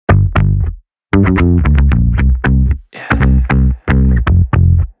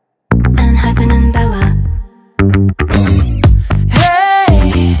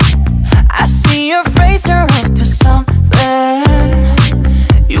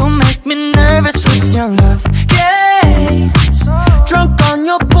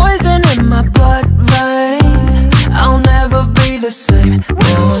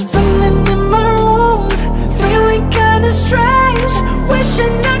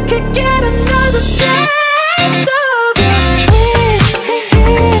could get another chance of your sweet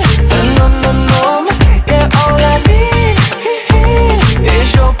venom. Yeah, all I need is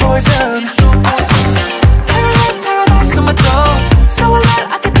your poison. Paradise, paradise on my dome. So alive,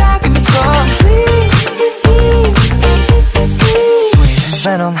 I could die, give me some sweet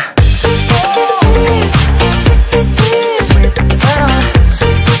venom.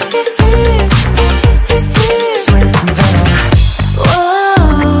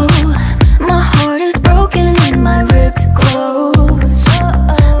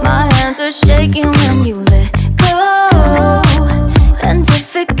 Shaking when you let go, and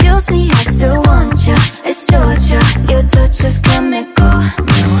if it kills me, I still want you. It's torture, your touch is chemical.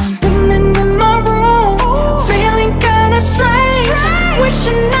 Now I'm standing in my room, feeling kinda strange,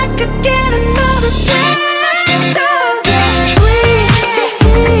 wishing I could get another chance of your sweet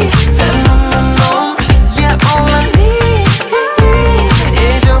venom. Yeah, all I need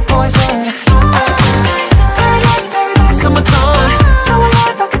is your poison. Paradise, paradise on my tongue. So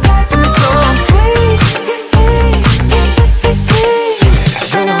alive, I could die, give me some sweet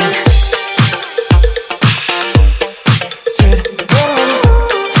venom. Sweet venom.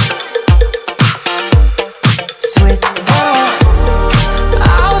 Sweet venom.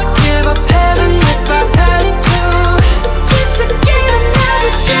 I would give up heaven if I had to, just to get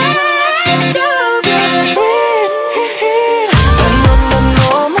another chance of your sweet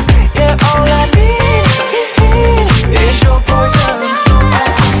venom. Yeah, all I need is your poison.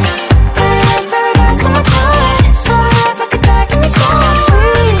 Paradise, paradise on my tongue. So alive, I could die, give me some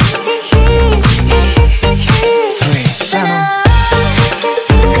sweet venom.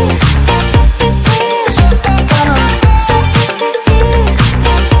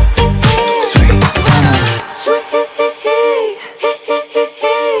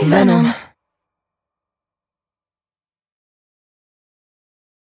 Venom.